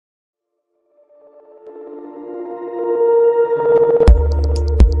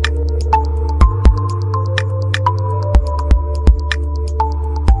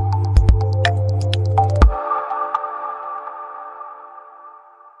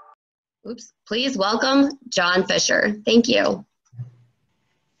Oops. Please welcome John Fisher. Thank you.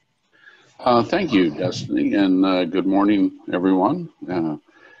 Thank you, Destiny, and good morning, everyone.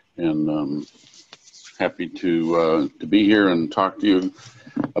 Happy to be here and talk to you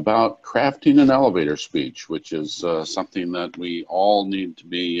about crafting an elevator speech, which is something that we all need to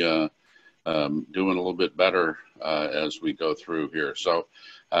be doing a little bit better as we go through here. So,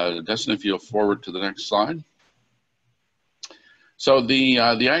 Destiny, if you'll forward to the next slide. So the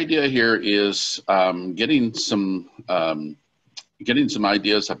idea here is getting some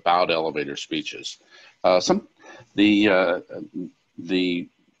ideas about elevator speeches. The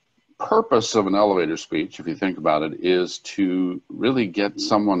purpose of an elevator speech, if you think about it, is to really get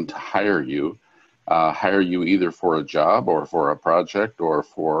someone to hire you either for a job or for a project or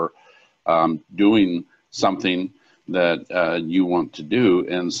for doing something that you want to do.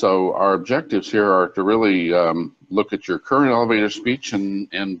 And so our objectives here are to really look at your current elevator speech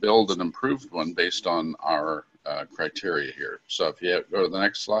and build an improved one based on our criteria here. So if you go to the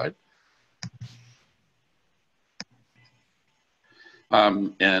next slide.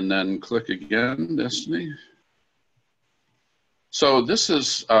 And then click again, Destiny. So this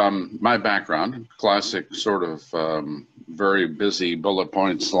is my background, classic sort of very busy bullet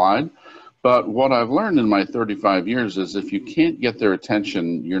point slide. But what I've learned in my 35 years is if you can't get their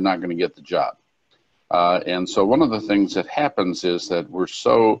attention, you're not going to get the job. And so one of the things that happens is that we're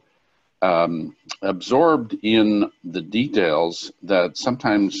so absorbed in the details that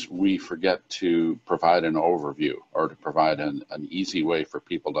sometimes we forget to provide an overview or to provide an easy way for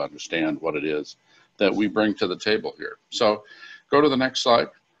people to understand what it is that we bring to the table here. So go to the next slide.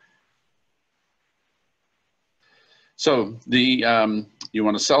 So you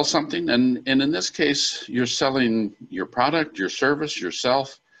want to sell something, and in this case, you're selling your product, your service,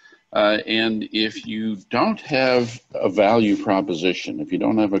 yourself. And if you don't have a value proposition, if you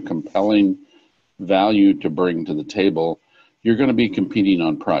don't have a compelling value to bring to the table, you're going to be competing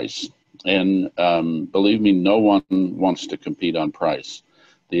on price. And believe me, no one wants to compete on price.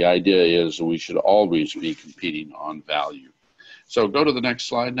 The idea is we should always be competing on value. So go to the next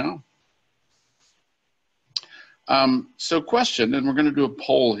slide now. So question, and we're going to do a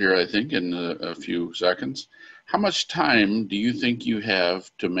poll here, I think, in a few seconds. How much time do you think you have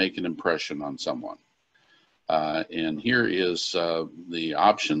to make an impression on someone? And here is the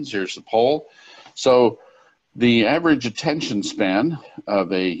options. Here's the poll. So the average attention span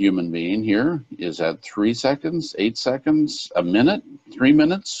of a human being here is at 3 seconds, 8 seconds, a minute, 3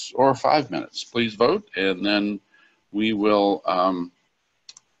 minutes, or 5 minutes. Please vote, and then we will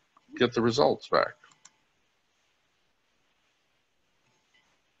get the results back.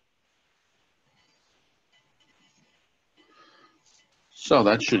 So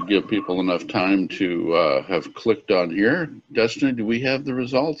that should give people enough time to have clicked on here. Destiny, do we have the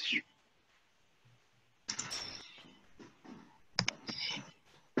results?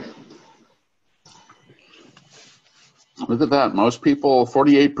 Look at that. Most people,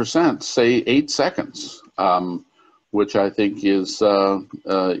 48%, say 8 seconds, which I think is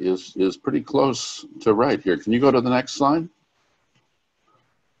pretty close to right here. Can you go to the next slide?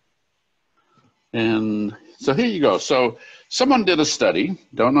 And so here you go. So someone did a study,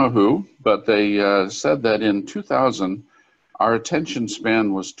 don't know who, but they said that in 2000, our attention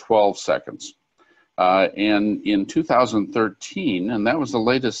span was 12 seconds. And in 2013, and that was the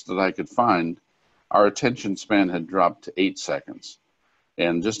latest that I could find, our attention span had dropped to 8 seconds.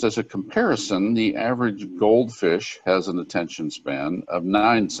 And just as a comparison, the average goldfish has an attention span of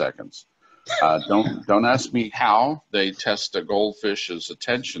 9 seconds. Don't ask me how they test a goldfish's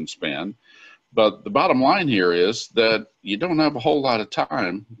attention span. But the bottom line here is that you don't have a whole lot of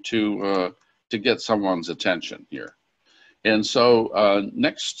time to get someone's attention here. And so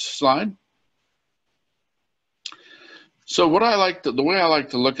next slide. So what the way I like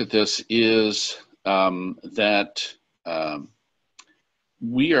to look at this is that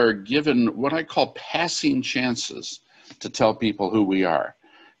we are given what I call passing chances to tell people who we are.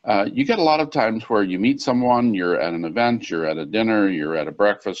 You get a lot of times where you meet someone, you're at an event, you're at a dinner, you're at a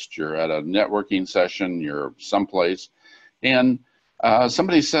breakfast, you're at a networking session, you're someplace, and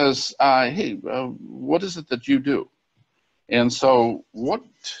somebody says, hey, what is it that you do? And so what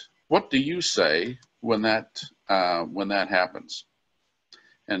do you say when that happens?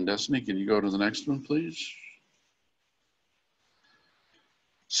 And Destiny, can you go to the next one, please?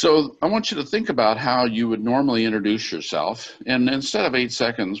 So I want you to think about how you would normally introduce yourself. And instead of 8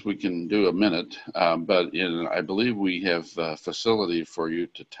 seconds, we can do a minute. But I believe we have a facility for you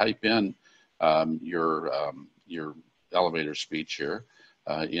to type in your elevator speech here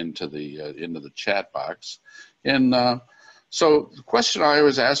into the chat box. And So the question I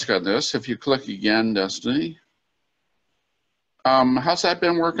always ask on this, if you click again, Destiny, how's that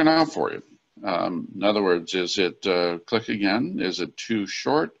been working out for you? In other words, is it, click again, is it too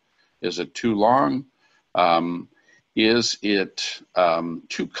short? Is it too long? Is it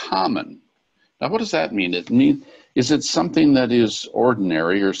too common? Now, what does that mean? Is it something that is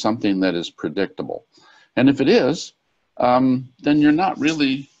ordinary or something that is predictable? And if it is, then you're not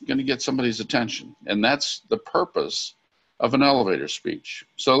really going to get somebody's attention. And that's the purpose of an elevator speech.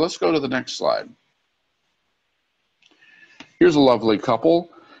 So let's go to the next slide. Here's a lovely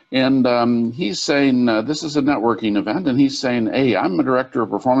couple. And he's saying, this is a networking event, and he's saying, hey, I'm a director of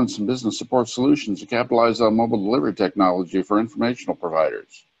performance and business support solutions to capitalize on mobile delivery technology for informational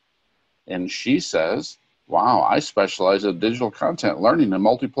providers. And she says, wow, I specialize in digital content learning and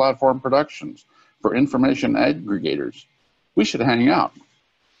multi-platform productions for information aggregators. We should hang out.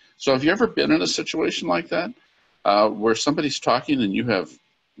 So have you ever been in a situation like that where somebody's talking and you have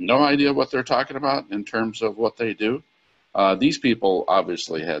no idea what they're talking about in terms of what they do? These people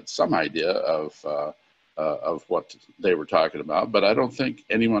obviously had some idea of what they were talking about, but I don't think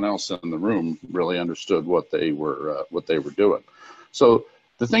anyone else in the room really understood what they were doing. So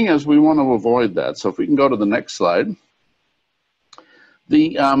the thing is, we want to avoid that. So if we can go to the next slide,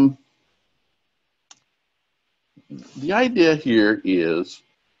 the idea here is,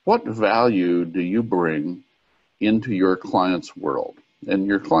 what value do you bring into your client's world? And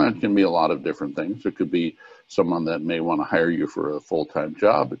your client can be a lot of different things. It could be someone that may want to hire you for a full-time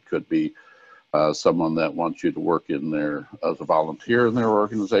job. It could be someone that wants you to work in there as a volunteer in their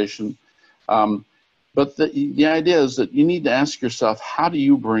organization. But the idea is that you need to ask yourself, how do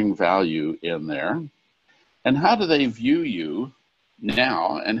you bring value in there? And how do they view you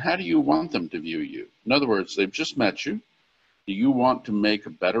now? And how do you want them to view you? In other words, they've just met you. Do you want to make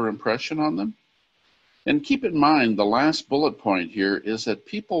a better impression on them? And keep in mind, the last bullet point here is that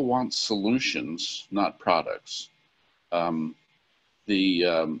people want solutions, not products. The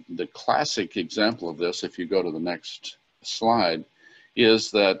classic example of this, if you go to the next slide, is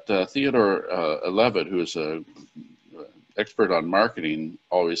that Theodore Levitt, who is an expert on marketing,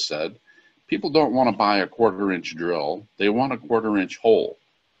 always said, people don't want to buy a 1/4-inch drill, they want a 1/4-inch hole.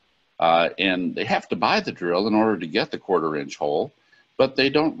 And they have to buy the drill in order to get the 1/4-inch hole, but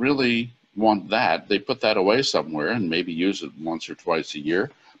they don't really want that. They put that away somewhere and maybe use it once or twice a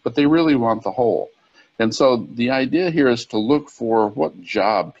year, but they really want the hole. And so the idea here is to look for what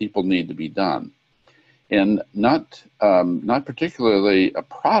job people need to be done, and not particularly a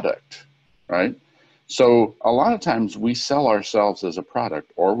product, right? So a lot of times we sell ourselves as a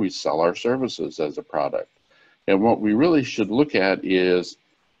product, or we sell our services as a product. And what we really should look at is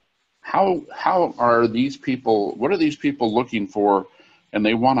how are these people, what are these people looking for? And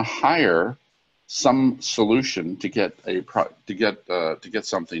they want to hire some solution to get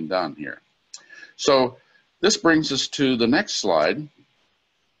something done here. So this brings us to the next slide,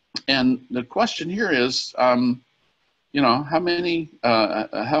 and the question here is, you know,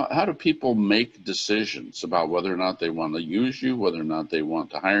 how do people make decisions about whether or not they want to use you, whether or not they want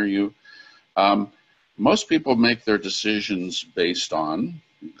to hire you? Most people make their decisions based on,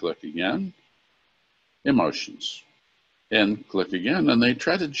 click again, emotions. And click again, and they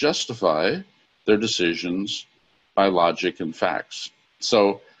try to justify their decisions by logic and facts.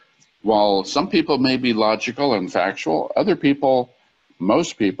 So while some people may be logical and factual, other people,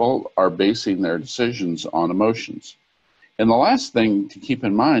 most people, are basing their decisions on emotions. And the last thing to keep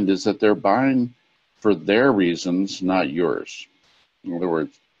in mind is that they're buying for their reasons, not yours. In other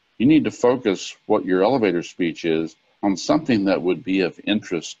words, you need to focus what your elevator speech is on something that would be of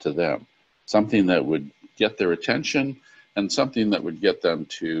interest to them, something that would get their attention, and something that would get them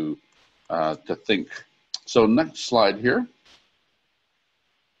to think. So next slide here.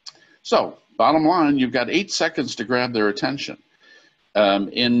 So bottom line, you've got 8 seconds to grab their attention.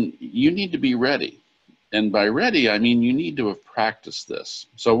 And you need to be ready. And by ready, I mean you need to have practiced this.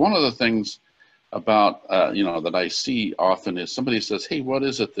 So one of the things about, you know, that I see often is somebody says, hey, what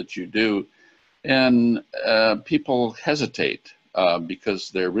is it that you do? And people hesitate because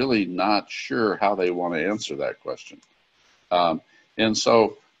they're really not sure how they want to answer that question. And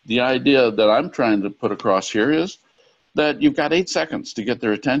so the idea that I'm trying to put across here is that you've got 8 seconds to get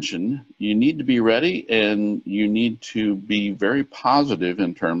their attention. You need to be ready, and you need to be very positive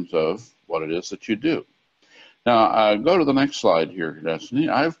in terms of what it is that you do. Now, go to the next slide here, Destiny.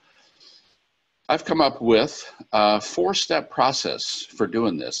 I've come up with a 4-step process for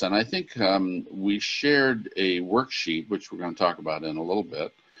doing this, and I think we shared a worksheet, which we're going to talk about in a little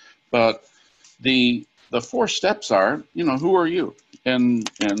bit. But the 4 steps are, you know, who are you, and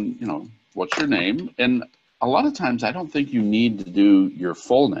you know, what's your name, and a lot of times I don't think you need to do your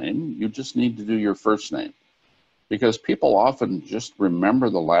full name. You just need to do your first name, because people often just remember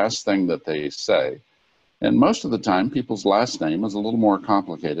the last thing that they say. And most of the time, people's last name is a little more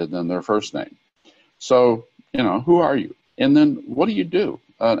complicated than their first name. So, who are you? And then what do you do?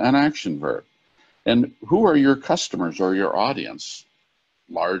 An action verb. And who are your customers or your audience?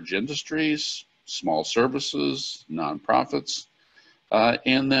 Large industries, small services, nonprofits.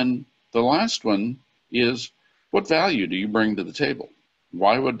 And then the last one is, what value do you bring to the table?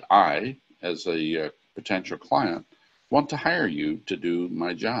 Why would I, as a potential client, want to hire you to do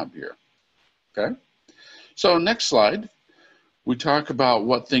my job here? Okay. So next slide, we talk about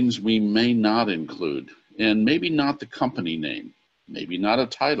what things we may not include, and maybe not the company name, maybe not a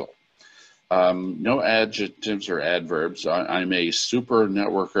title. No adjectives or adverbs. I'm a super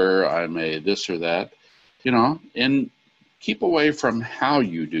networker, I'm a this or that, and keep away from how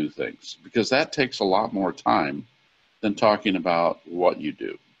you do things, because that takes a lot more time than talking about what you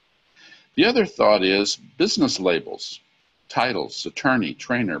do. The other thought is business labels, titles, attorney,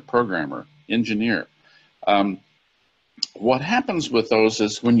 trainer, programmer, engineer. What happens with those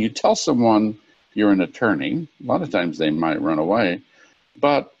is when you tell someone you're an attorney, a lot of times they might run away,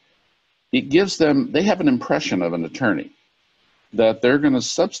 but it gives them, they have an impression of an attorney that they're going to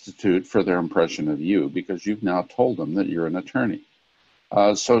substitute for their impression of you, because you've now told them that you're an attorney.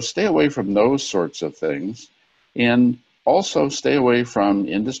 So stay away from those sorts of things, and also stay away from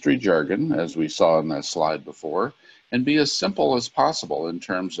industry jargon, as we saw in that slide before, and be as simple as possible in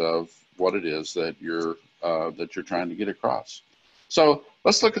terms of what it is that you're trying to get across. So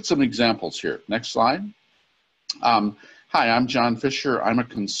let's look at some examples here. Next slide. Hi, I'm John Fisher. I'm a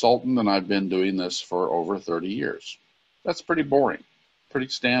consultant, and I've been doing this for over 30 years. That's pretty boring, pretty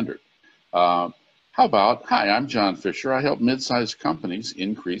standard. How about, hi, I'm John Fisher. I help mid-sized companies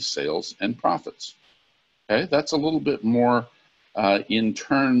increase sales and profits. Okay, that's a little bit more in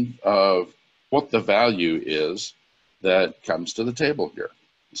terms of what the value is that comes to the table here.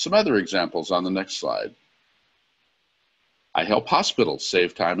 Some other examples on the next slide. I help hospitals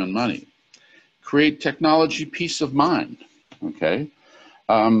save time and money. Create technology peace of mind, okay?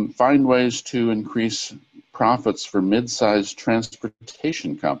 Find ways to increase profits for mid-sized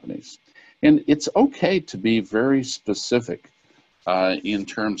transportation companies. And it's okay to be very specific in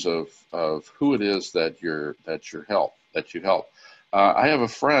terms of who it is that you help. I have a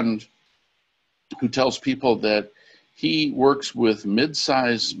friend who tells people that he works with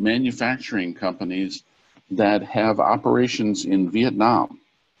mid-sized manufacturing companies that have operations in Vietnam.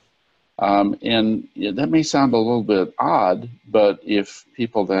 And that may sound a little bit odd, but if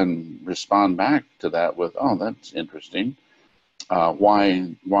people then respond back to that with, oh, that's interesting,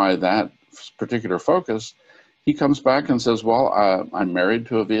 why that particular focus, he comes back and says, well, I'm married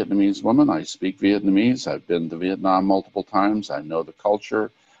to a Vietnamese woman. I speak Vietnamese. I've been to Vietnam multiple times. I know the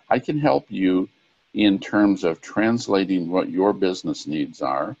culture. I can help you in terms of translating what your business needs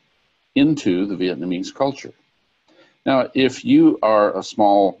are into the Vietnamese culture. Now, if you are a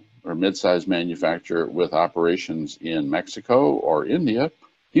small or mid-sized manufacturer with operations in Mexico or India,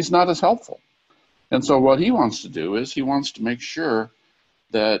 he's not as helpful. And so what he wants to do is he wants to make sure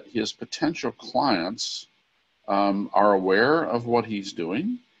that his potential clients are aware of what he's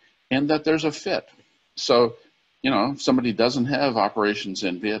doing and that there's a fit. So, if somebody doesn't have operations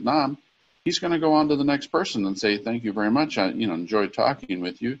in Vietnam, he's going to go on to the next person and say, thank you very much. I enjoyed talking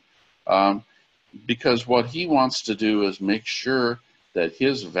with you. Because what he wants to do is make sure that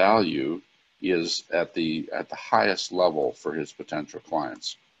his value is at the highest level for his potential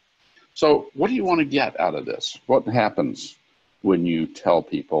clients. So what do you want to get out of this? What happens when you tell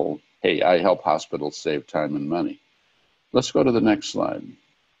people, hey, I help hospitals save time and money? Let's go to the next slide.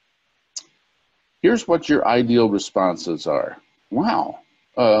 Here's what your ideal responses are. Wow,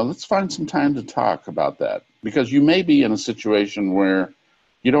 let's find some time to talk about that, because you may be in a situation where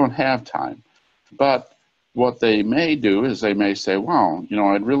you don't have time. But what they may do is they may say, wow,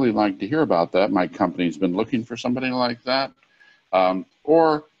 I'd really like to hear about that. My company's been looking for somebody like that.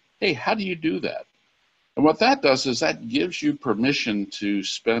 Or, hey, how do you do that? And what that does is that gives you permission to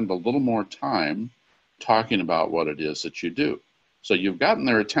spend a little more time talking about what it is that you do. So you've gotten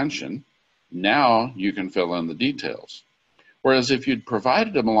their attention. Now you can fill in the details. Whereas if you'd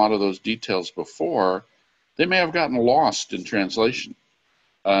provided them a lot of those details before, they may have gotten lost in translation.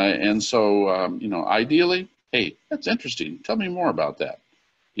 And so, ideally, hey, that's interesting. Tell me more about that,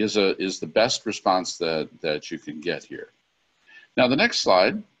 is the best response that you can get here. Now, the next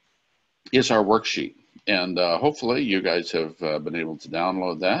slide is our worksheet. And hopefully you guys have been able to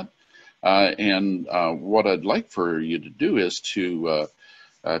download that. And what I'd like for you to do is to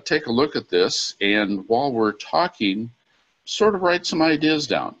take a look at this, and while we're talking, sort of write some ideas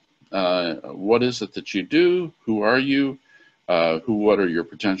down. What is it that you do? Who are you? What are your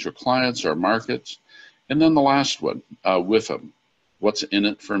potential clients or markets? And then the last one, with them. What's in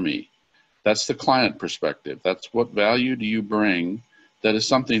it for me? That's the client perspective. That's what value do you bring that is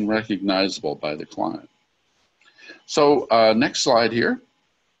something recognizable by the client. So next slide here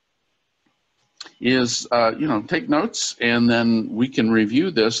is, take notes, and then we can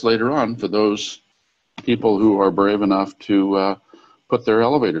review this later on for those people who are brave enough to put their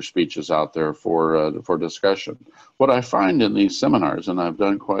elevator speeches out there for discussion. What I find in these seminars, and I've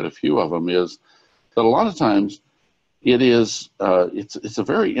done quite a few of them, is that a lot of times it's a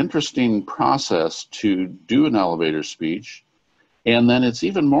very interesting process to do an elevator speech, and then it's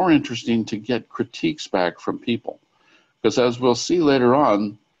even more interesting to get critiques back from people. Because as we'll see later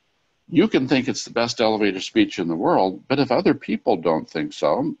on, you can think it's the best elevator speech in the world, but if other people don't think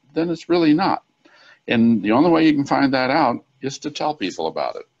so, then it's really not. And the only way you can find that out is to tell people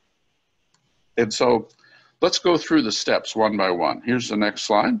about it. And so let's go through the steps one by one. Here's the next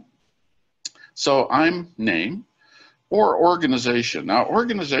slide. So I'm name or organization. Now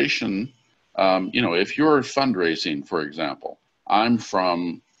organization, if you're fundraising, for example, I'm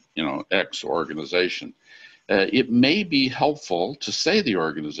from, X organization. It may be helpful to say the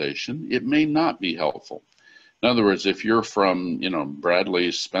organization. It may not be helpful. In other words, if you're from,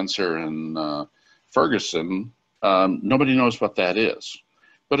 Bradley, Spencer, and Ferguson, nobody knows what that is.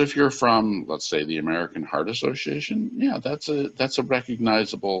 But if you're from, let's say, the American Heart Association, yeah, that's a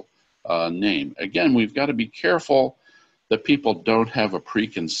recognizable name. Again, we've got to be careful that people don't have a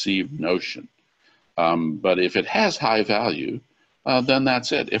preconceived notion. But if it has high value, then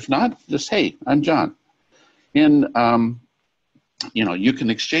that's it. If not, just, hey, I'm John. And, you can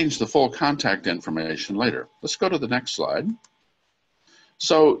exchange the full contact information later. Let's go to the next slide.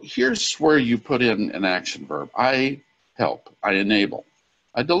 So here's where you put in an action verb. I help, I enable,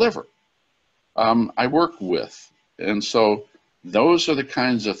 I deliver, I work with. And so those are the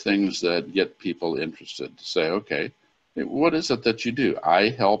kinds of things that get people interested to say, okay, what is it that you do? I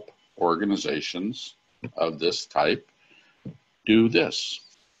help organizations of this type do this.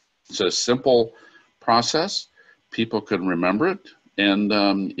 It's a simple process. People can remember it, and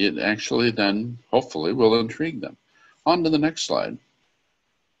it actually then hopefully will intrigue them. On to the next slide.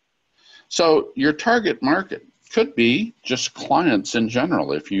 So your target market could be just clients in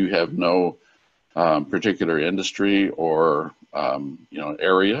general. If you have no particular industry or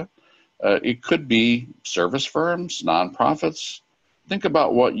area, it could be service firms, nonprofits. Think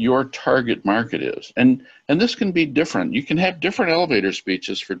about what your target market is, and this can be different. You can have different elevator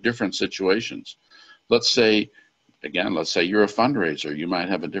speeches for different situations. Let's say you're a fundraiser. You might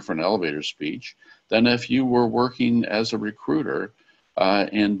have a different elevator speech than if you were working as a recruiter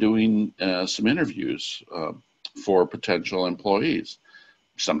and doing some interviews for potential employees.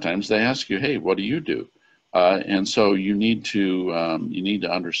 Sometimes they ask you, hey, what do you do? And so you need to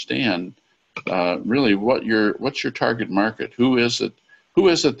understand really what's your target market. Who is it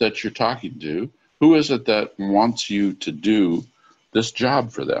that you're talking to? Who is it that wants you to do this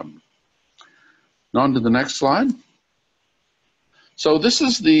job for them? Now on to the next slide. So this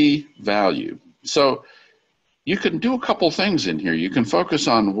is the value. So you can do a couple things in here. You can focus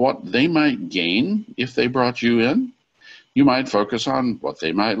on what they might gain if they brought you in. You might focus on what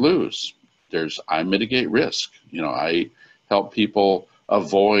they might lose. I mitigate risk. I help people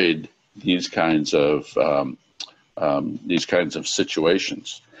avoid these kinds of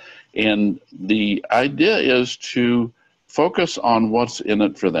situations. And the idea is to focus on what's in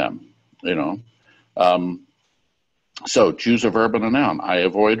it for them. So choose a verb and a noun. I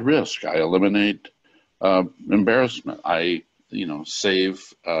avoid risk. I eliminate embarrassment. I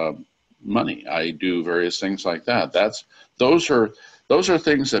save money. I do various things like that. Those are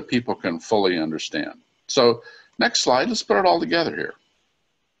things that people can fully understand. So next slide, let's put it all together here.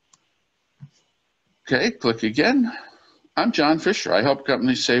 Okay, click again. I'm John Fisher. I help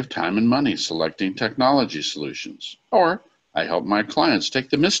companies save time and money selecting technology solutions. Or I help my clients take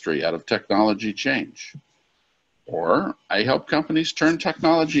the mystery out of technology change. Or I help companies turn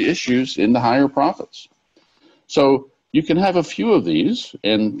technology issues into higher profits. So you can have a few of these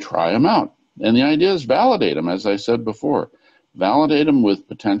and try them out. And the idea is validate them, as I said before. Validate them with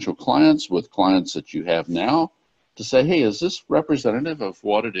potential clients, with clients that you have now, to say, hey, is this representative of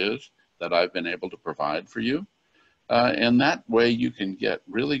what it is that I've been able to provide for you? And that way you can get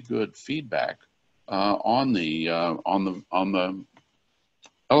really good feedback on the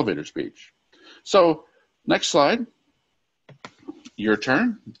elevator speech. So next slide, your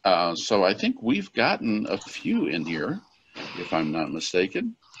turn. So I think we've gotten a few in here. if I'm not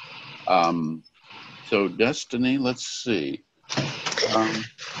mistaken. So Destiny, let's see.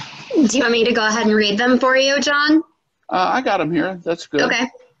 Do you want me to go ahead and read them for you, John? I got them here. That's good. Okay.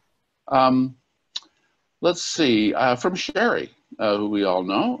 Let's see. From Sherry, who we all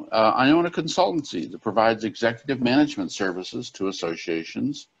know, I own a consultancy that provides executive management services to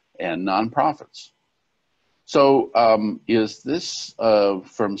associations and nonprofits. So is this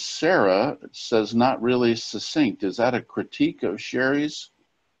from Sarah? It says not really succinct. Is that a critique of Sherry's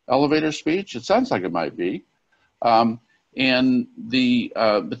elevator speech? It sounds like it might be. But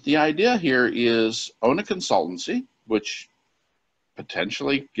the idea here is own a consultancy, which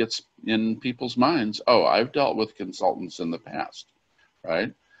potentially gets in people's minds, oh, I've dealt with consultants in the past,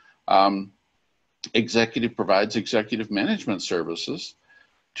 right? Executive provides executive management services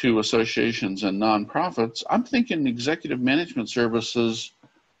to associations and nonprofits. I'm thinking executive management services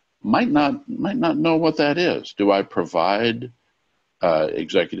might not know what that is. Do I provide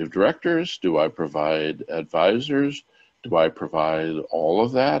executive directors? Do I provide advisors? Do I provide all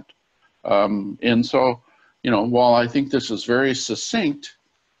of that? And so, you know, while I think this is very succinct,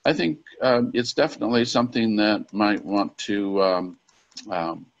 I think it's definitely something that might want to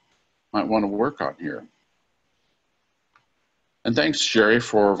work on here. And thanks, Sherry,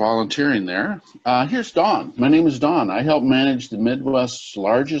 for volunteering there. Here's Dawn. My name is Dawn. I help manage the Midwest's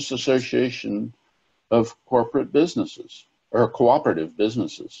largest association of corporate businesses, or cooperative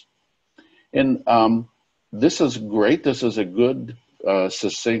businesses. And this is great. This is a good,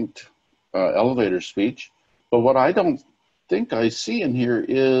 succinct elevator speech. But what I don't think I see in here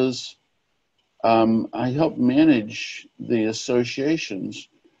is I help manage the associations,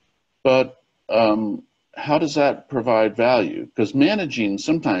 but how does that provide value? Because managing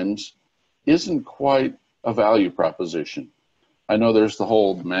sometimes isn't quite a value proposition. I know there's the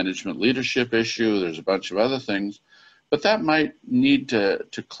whole management leadership issue, there's a bunch of other things, but that might need to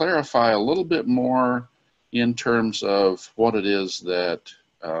clarify a little bit more in terms of what it is that,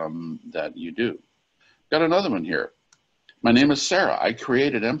 that you do. Got another one here. My name is Sarah. I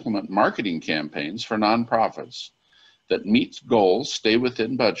create and implement marketing campaigns for nonprofits that meet goals, stay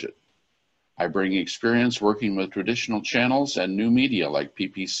within budget. I bring experience working with traditional channels and new media like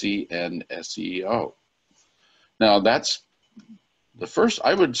PPC and SEO. Now that's the first,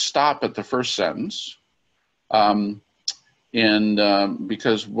 I would stop at the first sentence.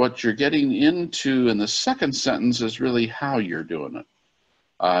 Because what you're getting into in the second sentence is really how you're doing it.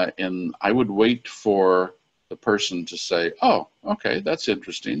 And I would wait for the person to say, oh, okay, that's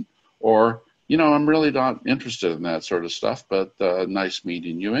interesting. Or, you know, I'm really not interested in that sort of stuff, but nice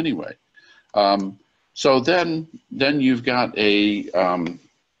meeting you anyway. So then you've got a,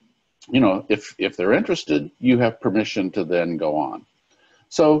 you know, if they're interested, you have permission to then go on.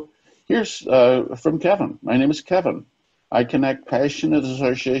 So here's from Kevin. My name is Kevin. I connect passionate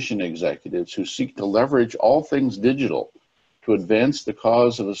association executives who seek to leverage all things digital to advance the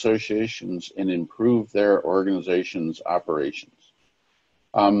cause of associations and improve their organization's operations.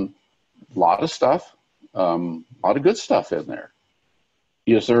 Lot of stuff, a lot of good stuff in there.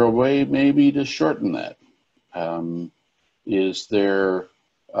 Is there a way maybe to shorten that? Is there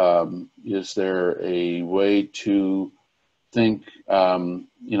a way to think,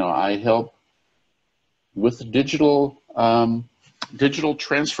 you know, I help with digital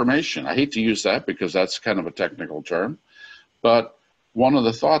transformation. I hate to use that because that's kind of a technical term, but one of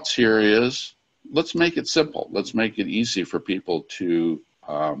the thoughts here is let's make it simple. Let's make it easy for people to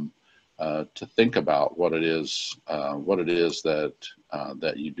think about what it is that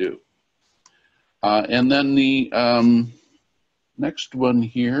that you do. And then the next one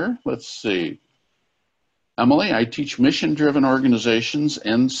here, let's see. Emily, I teach mission-driven organizations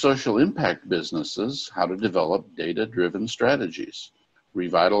and social impact businesses how to develop data-driven strategies,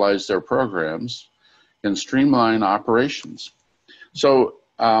 revitalize their programs, and streamline operations. So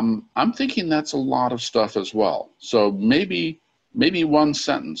I'm thinking that's a lot of stuff as well. So maybe one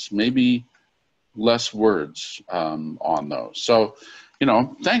sentence, maybe less words on those. So, you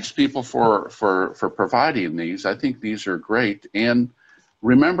know, thanks people for providing these. I think these are great. And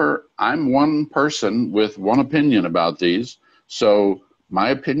remember, I'm one person with one opinion about these, so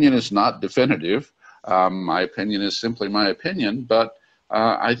my opinion is not definitive. My opinion is simply my opinion, but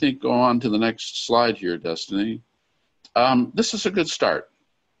I think go on to the next slide here, Destiny. This is a good start.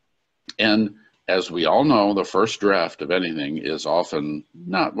 And as we all know, the first draft of anything is often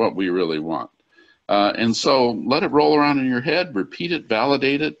not what we really want. And so let it roll around in your head, repeat it,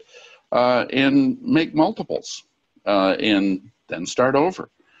 validate it, and make multiples. And then start over.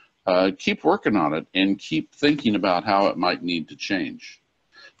 Keep working on it and keep thinking about how it might need to change.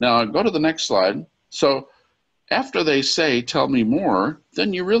 Now go to the next slide. So after they say, tell me more,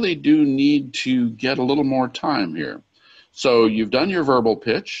 then you really do need to get a little more time here. So you've done your verbal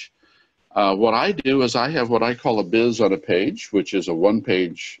pitch. What I do is I have what I call a biz on a page, which is a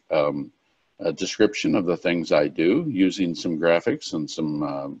one-page description of the things I do, using some graphics and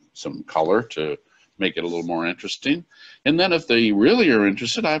some color to make it a little more interesting. And then if they really are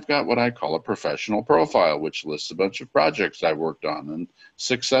interested, I've got what I call a professional profile, which lists a bunch of projects I've worked on and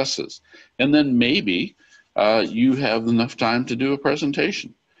successes. And then maybe you have enough time to do a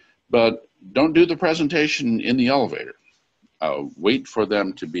presentation, but don't do the presentation in the elevator. Wait for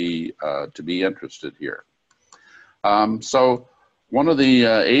them to be interested here. So one of the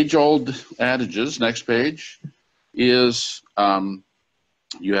age-old adages, next page, is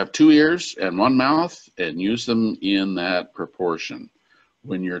you have 2 ears and 1 mouth, and use them in that proportion.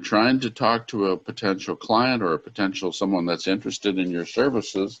 When you're trying to talk to a potential client or a potential someone that's interested in your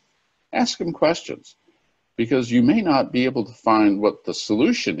services, ask them questions, because you may not be able to find what the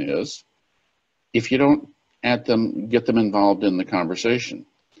solution is if you don't get them involved in the conversation.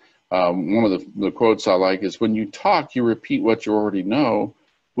 One of the quotes I like is, when you talk, you repeat what you already know.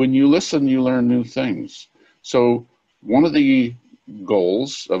 When you listen, you learn new things. So one of the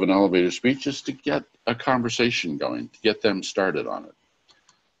goals of an elevator speech is to get a conversation going, to get them started on it.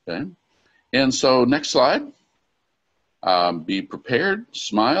 Okay? And so next slide, be prepared,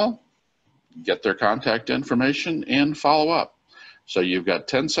 smile, get their contact information, and follow up. So you've got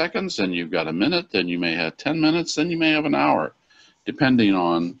 10 seconds, then you've got a minute, then you may have 10 minutes, then you may have an hour, depending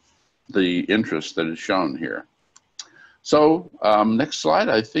on the interest that is shown here. So next slide,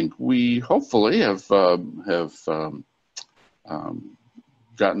 I think we hopefully have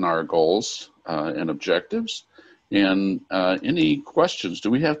gotten our goals and objectives. And any questions? Do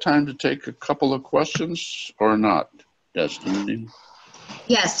we have time to take a couple of questions or not? Yes, Cindy?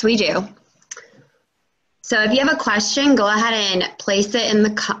 Yes, we do. So if you have a question, go ahead and place it in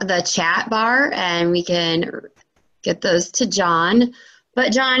the chat bar, and we can get those to John.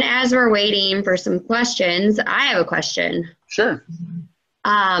 But John, as we're waiting for some questions, I have a question. Sure.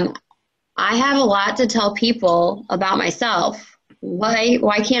 I have a lot to tell people about myself.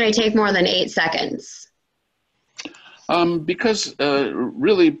 Why can't I take more than 8 seconds? Because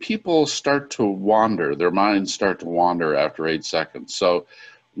really people start to wander, their minds start to wander after 8 seconds. So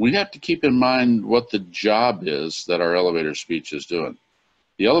we have to keep in mind what the job is that our elevator speech is doing.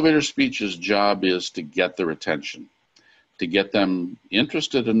 The elevator speech's job is to get their attention, to get them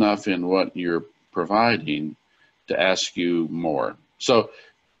interested enough in what you're providing to ask you more. So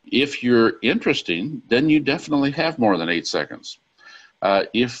if you're interesting, then you definitely have more than 8 seconds.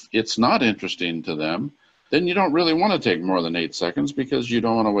 If it's not interesting to them, then you don't really want to take more than 8 seconds, because you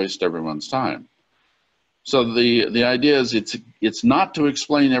don't want to waste everyone's time. So the idea is it's not to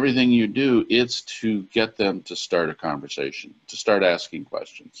explain everything you do, it's to get them to start a conversation, to start asking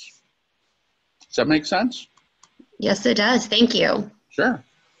questions. Does that make sense? Yes, it does. Thank you. Sure.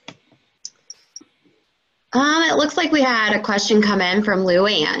 It looks like we had a question come in from Lou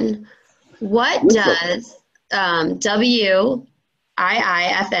Ann. What does WIIFM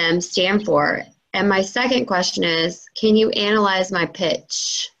stand for? And my second question is, can you analyze my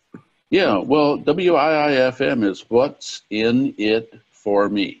pitch? Yeah, well, WIIFM is what's in it for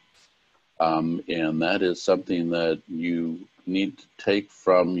me. And that is something that you need to take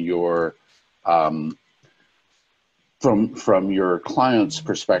from your from your client's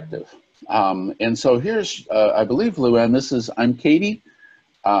perspective. And so here's, I believe, Luann, I'm Katie.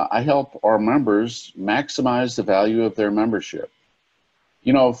 I help our members maximize the value of their membership.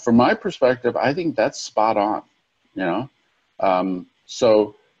 You know, from my perspective, I think that's spot on, you know.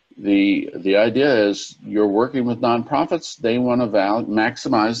 So the idea is, you're working with nonprofits, they want to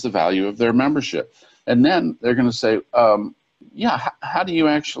maximize the value of their membership. And then they're going to say, yeah, how do you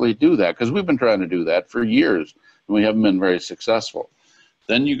actually do that? Because we've been trying to do that for years, and we haven't been very successful.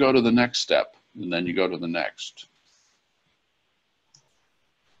 Then you go to the next step, and then you go to the next.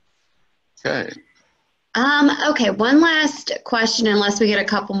 Okay. Okay, one last question, unless we get a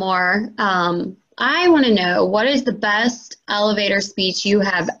couple more. I want to know, what is the best elevator speech you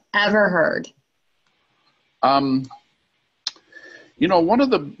have ever heard? You know, one of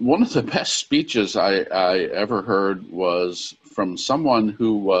the best speeches I ever heard was from someone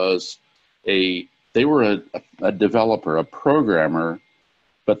who was they were a developer, a programmer,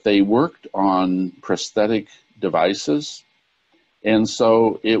 but they worked on prosthetic devices. And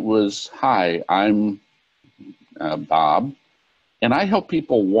so it was, hi, I'm Bob, and I help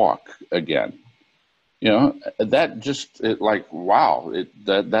people walk again. You know, that just, like, wow,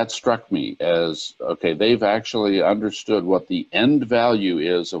 that struck me as, okay, they've actually understood what the end value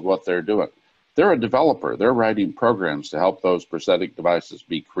is of what they're doing. They're a developer. They're writing programs to help those prosthetic devices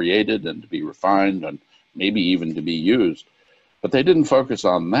be created and to be refined and maybe even to be used. But they didn't focus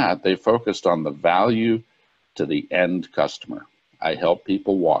on that. They focused on the value to the end customer. I help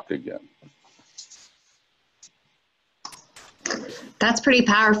people walk again. That's pretty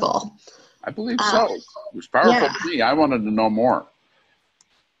powerful. I believe so. It was powerful to me. I wanted to know more.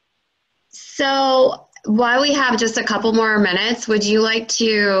 So while we have just a couple more minutes, would you like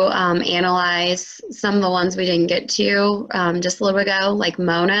to analyze some of the ones we didn't get to just a little bit ago, like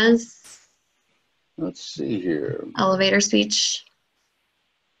Mona's? Let's see here. Elevator speech.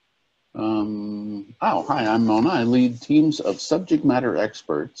 Hi, I'm Mona. I lead teams of subject matter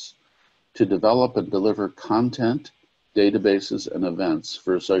experts to develop and deliver content, databases, and events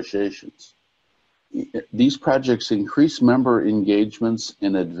for associations. These projects increase member engagements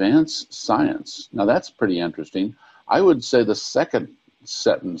in advanced science. Now that's pretty interesting. I would say the second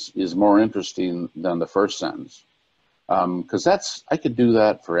sentence is more interesting than the first sentence, because I could do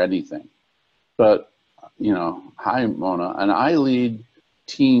that for anything. But, you know, hi, Mona, and I lead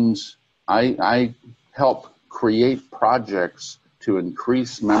teams. I help create projects to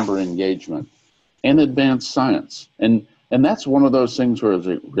increase member engagement and advance science. And that's one of those things where it's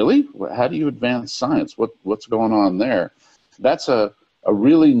like, really? How do you advance science? What's going on there? That's a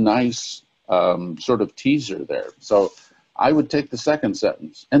really nice sort of teaser there. So I would take the second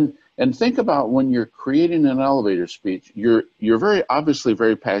sentence and think about when you're creating an elevator speech, you're very obviously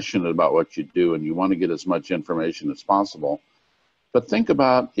very passionate about what you do and you want to get as much information as possible. But think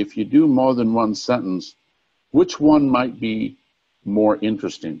about if you do more than one sentence, which one might be more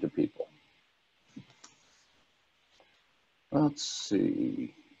interesting to people? Let's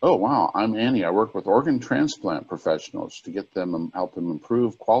see. Oh, wow. I'm Annie. I work with organ transplant professionals to get them, help them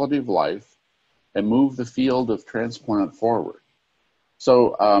improve quality of life and move the field of transplant forward.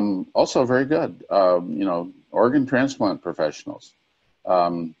 So also very good, you know, organ transplant professionals,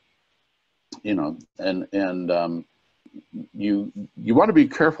 you know, and you want to be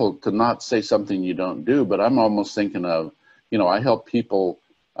careful to not say something you don't do, but I'm almost thinking of, you know, I help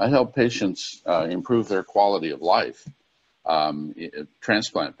patients improve their quality of life.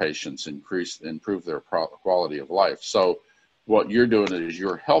 Transplant patients improve their quality of life. So what you're doing is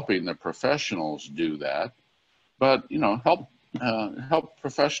you're helping the professionals do that, but, you know, help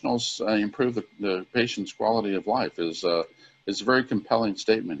professionals improve the patient's quality of life is a very compelling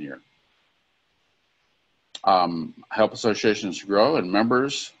statement here. Help associations grow and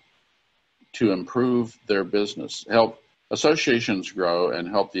members to improve their business. Help associations grow and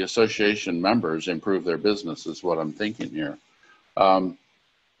help the association members improve their business is what I'm thinking here. And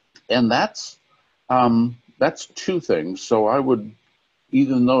that's two things. So I would,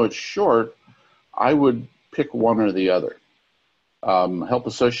 even though it's short, I would pick one or the other. Help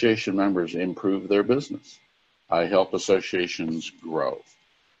association members improve their business. I help associations grow.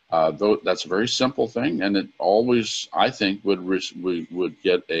 Though that's a very simple thing, and it always, I think, would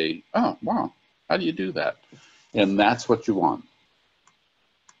get a, oh, wow, how do you do that? And that's what you want.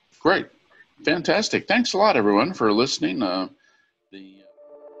 Great. Fantastic. Thanks a lot, everyone, for listening.